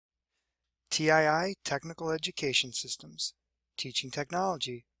TII Technical Education Systems, teaching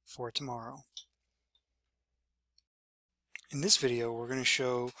technology for tomorrow. In this video, we're going to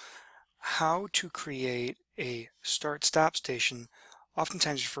show how to create a start-stop station,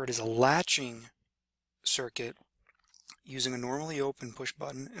 oftentimes referred as a latching circuit, using a normally open push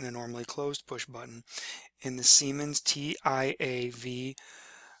button and a normally closed push button in the Siemens TIA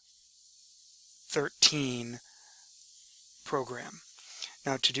V13 program.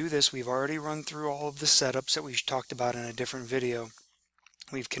 Now, to do this, we've already run through all of the setups that we talked about in a different video.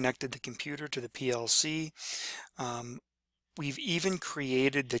 We've connected the computer to the PLC. We've even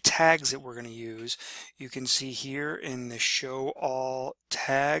created the tags that we're going to use. You can see here in the Show All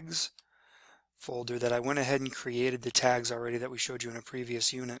Tags folder that I went ahead and created the tags already that we showed you in a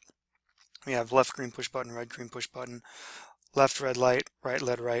previous unit. We have left green push button, red green push button, left red light, right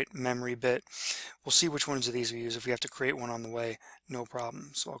led right, memory bit. We'll see which ones of these we use. If we have to create one on the way, no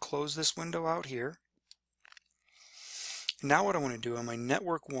problem. So I'll close this window out here. Now what I want to do on my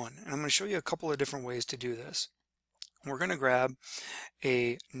network 1, and I'm going to show you a couple of different ways to do this. We're going to grab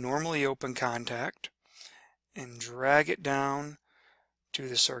a normally open contact and drag it down to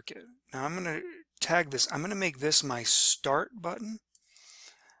the circuit. Now I'm going to tag this. I'm going to make this my start button.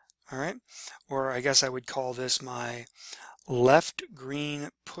 All right, or I guess I would call this my left green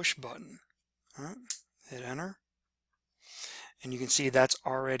push button. All right, hit enter. And you can see that's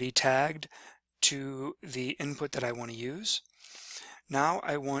already tagged to the input that I want to use. Now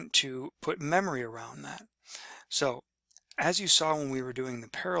I want to put memory around that. So as you saw when we were doing the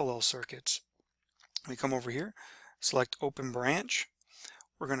parallel circuits, we come over here, select open branch.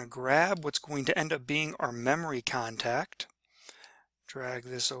 We're going to grab what's going to end up being our memory contact, drag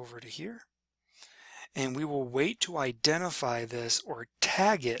this over to here, and we will wait to identify this or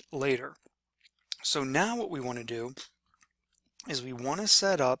tag it later. So now what we want to do is we want to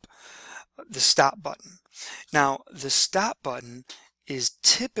set up the stop button. Now the stop button is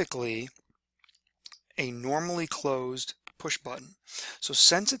typically a normally closed push button. So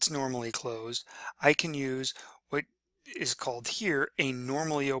since it's normally closed, I can use what is called here a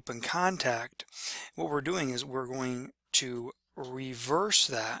normally open contact. What we're doing is we're going to reverse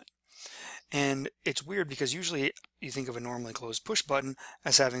that. And it's weird because usually you think of a normally closed push button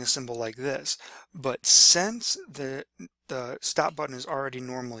as having a symbol like this. But since the stop button is already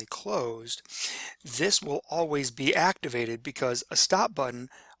normally closed, this will always be activated because a stop button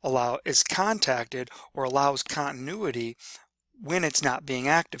is contacted or allows continuity when it's not being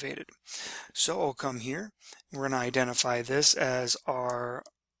activated. So I'll come here. We're going to identify this as our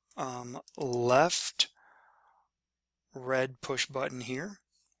left red push button here.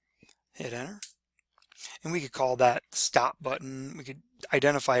 Hit enter. And we could call that stop button. We could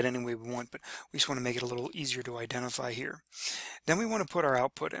identify it any way we want, but we just want to make it a little easier to identify here. Then we want to put our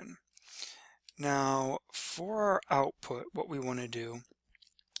output in. Now for our output, what we want to do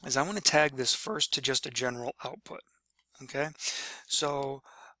is I want to tag this first to just a general output. Okay, so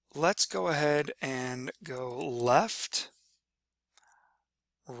let's go ahead and go left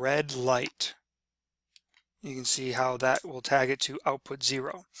red light. You can see how that will tag it to output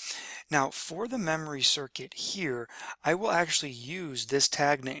 0. Now for the memory circuit here, I will actually use this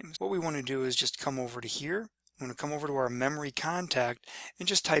tag name. What we want to do is just come over to here. I'm going to come over to our memory contact and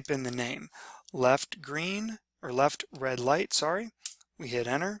just type in the name. Left green, or left red light, sorry. We hit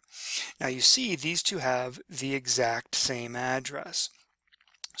enter. Now you see these two have the exact same address.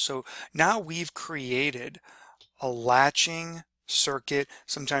 So now we've created a latching circuit,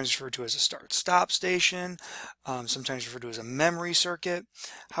 sometimes referred to as a start-stop station, sometimes referred to as a memory circuit,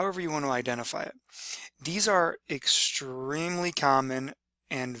 however you want to identify it. These are extremely common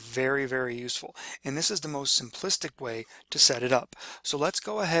and very, very useful. And this is the most simplistic way to set it up. So let's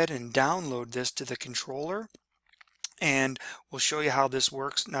go ahead and download this to the controller. And we'll show you how this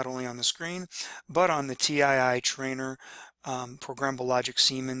works not only on the screen, but on the TII Trainer Programmable Logic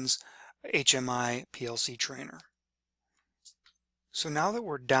Siemens HMI PLC Trainer. So now that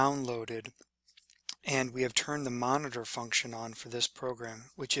we're downloaded and we have turned the monitor function on for this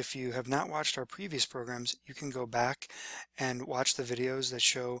program, which if you have not watched our previous programs, you can go back and watch the videos that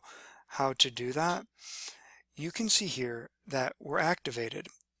show how to do that. You can see here that we're activated.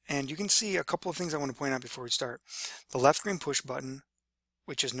 And you can see a couple of things I want to point out before we start. The left green push button,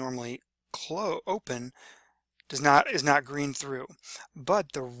 which is normally open, is not green through.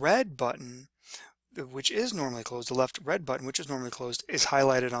 But the red button, which is normally closed, the left red button, which is normally closed, is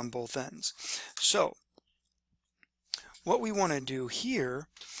highlighted on both ends. So what we want to do here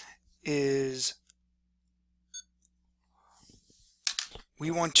is we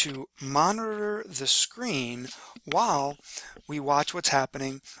want to monitor the screen while we watch what's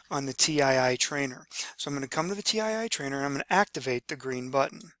happening on the TII trainer. So I'm going to come to the TII trainer and I'm going to activate the green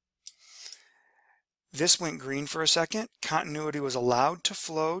button. This went green for a second. Continuity was allowed to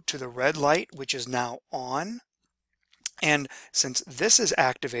flow to the red light, which is now on. And since this is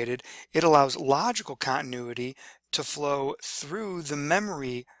activated, it allows logical continuity to flow through the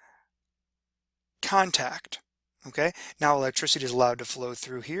memory contact. Okay, now electricity is allowed to flow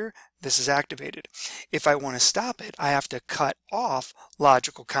through here. This is activated. If I want to stop it, I have to cut off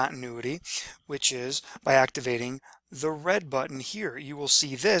logical continuity, which is by activating the red button here. You will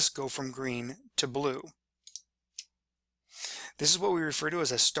see this go from green to blue. This is what we refer to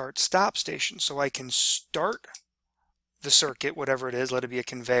as a start-stop station. So I can start the circuit, whatever it is, let it be a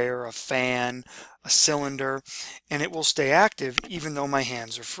conveyor, a fan, a cylinder, and it will stay active even though my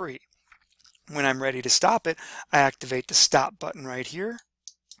hands are free. When I'm ready to stop it, I activate the stop button right here.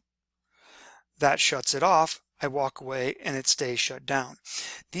 That shuts it off. I walk away and it stays shut down.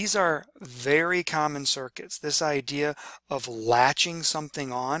 These are very common circuits. This idea of latching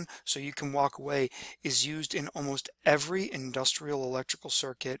something on so you can walk away is used in almost every industrial electrical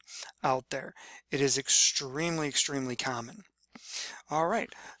circuit out there. It is extremely, extremely common. All right,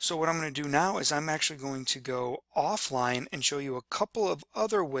 so what I'm going to do now is I'm actually going to go offline and show you a couple of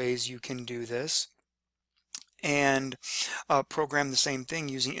other ways you can do this and program the same thing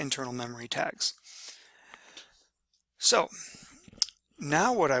using internal memory tags. So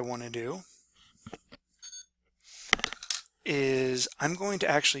now what I want to do is I'm going to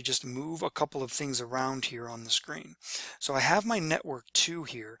actually just move a couple of things around here on the screen. So I have my network 2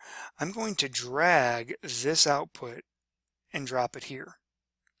 here. I'm going to drag this output and drop it here.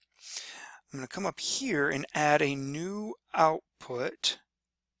 I'm going to come up here and add a new output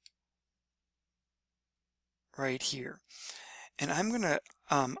right here. And I'm going to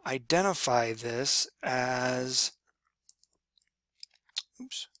identify this as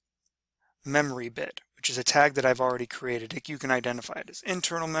memory bit, which is a tag that I've already created. You can identify it as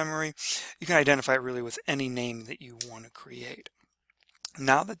internal memory. You can identify it really with any name that you want to create.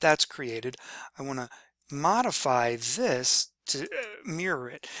 Now that that's created, I want to modify this to mirror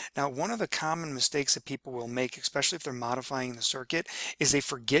it. Now, one of the common mistakes that people will make, especially if they're modifying the circuit, is they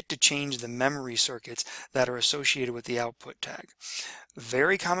forget to change the memory circuits that are associated with the output tag.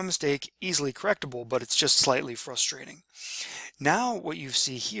 Very common mistake, easily correctable, but it's just slightly frustrating. Now what you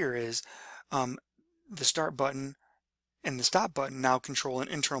see here is the start button and the stop button now control an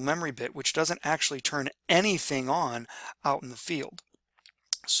internal memory bit, which doesn't actually turn anything on out in the field.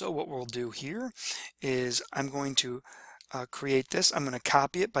 So what we'll do here is I'm going to create this. I'm going to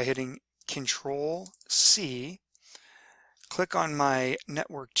copy it by hitting Control C, click on my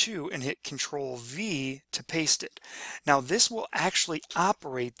network 2 and hit Control V to paste it. Now this will actually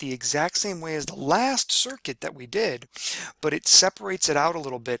operate the exact same way as the last circuit that we did, but it separates it out a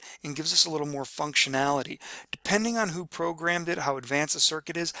little bit and gives us a little more functionality. Depending on who programmed it, how advanced the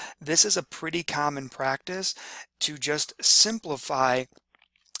circuit is, this is a pretty common practice to just simplify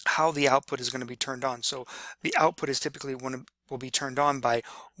how the output is going to be turned on. So the output is typically will be turned on by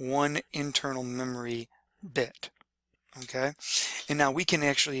one internal memory bit. Okay, and now we can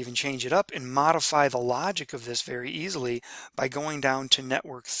actually even change it up and modify the logic of this very easily by going down to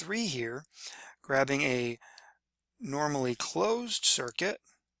network 3 here, grabbing a normally closed circuit,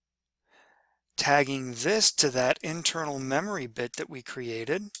 tagging this to that internal memory bit that we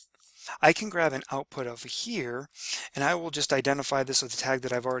created. I can grab an output over here and I will just identify this with a tag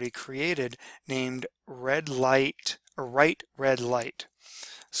that I've already created named red light or right red light.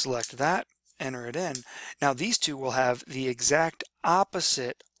 Select that, enter it in. Now these two will have the exact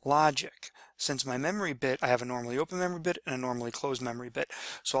opposite logic. Since my memory bit, I have a normally open memory bit and a normally closed memory bit.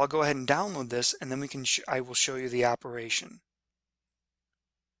 So I'll go ahead and download this and then I will show you the operation.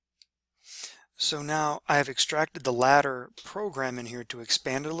 So now I have extracted the ladder program in here to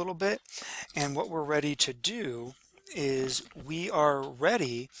expand it a little bit, and what we're ready to do is we are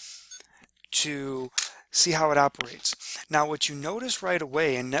ready to see how it operates. Now what you notice right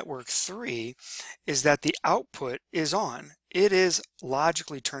away in network 3 is that the output is on. It is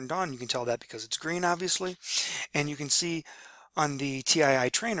logically turned on. You can tell that because it's green, obviously, and you can see on the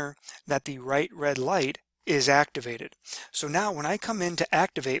TII trainer that the right red light is activated. So now when I come in to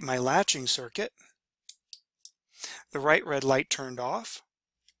activate my latching circuit, the right red light turned off,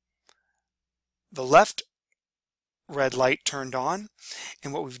 the left red light turned on,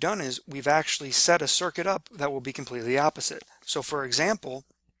 and what we've done is we've actually set a circuit up that will be completely opposite. So for example,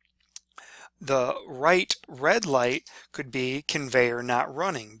 the right red light could be conveyor not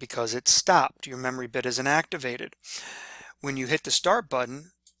running because it's stopped. Your memory bit isn't activated. when you hit the start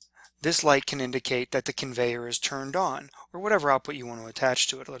button, this light can indicate that the conveyor is turned on, or whatever output you want to attach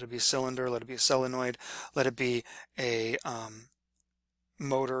to it. Let it be a cylinder, let it be a solenoid, let it be a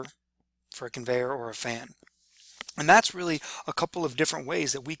motor for a conveyor, or a fan. And that's really a couple of different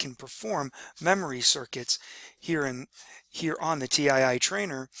ways that we can perform memory circuits here on the TII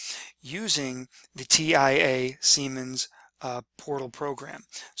trainer using the TIA Siemens portal program.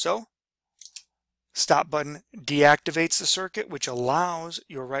 So stop button deactivates the circuit, which allows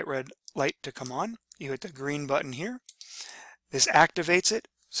your red light to come on. You hit the green button here. This activates it,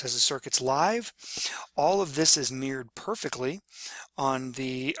 says the circuit's live. All of this is mirrored perfectly on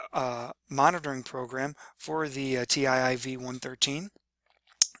the monitoring program for the TII V113.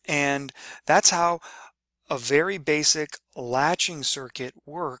 And that's how a very basic latching circuit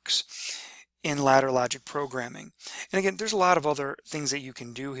works in ladder logic programming. And again, there's a lot of other things that you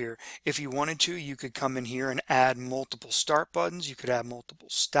can do here. If you wanted to, you could come in here and add multiple start buttons. You could add multiple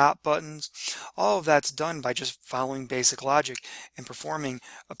stop buttons. All of that's done by just following basic logic and performing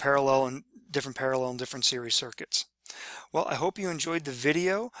a parallel and different series circuits. Well, I hope you enjoyed the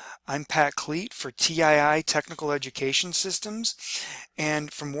video. I'm Pat Cleet for TII Technical Education Systems.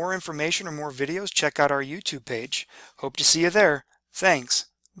 And for more information or more videos, check out our YouTube page. Hope to see you there. Thanks.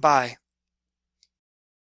 Bye.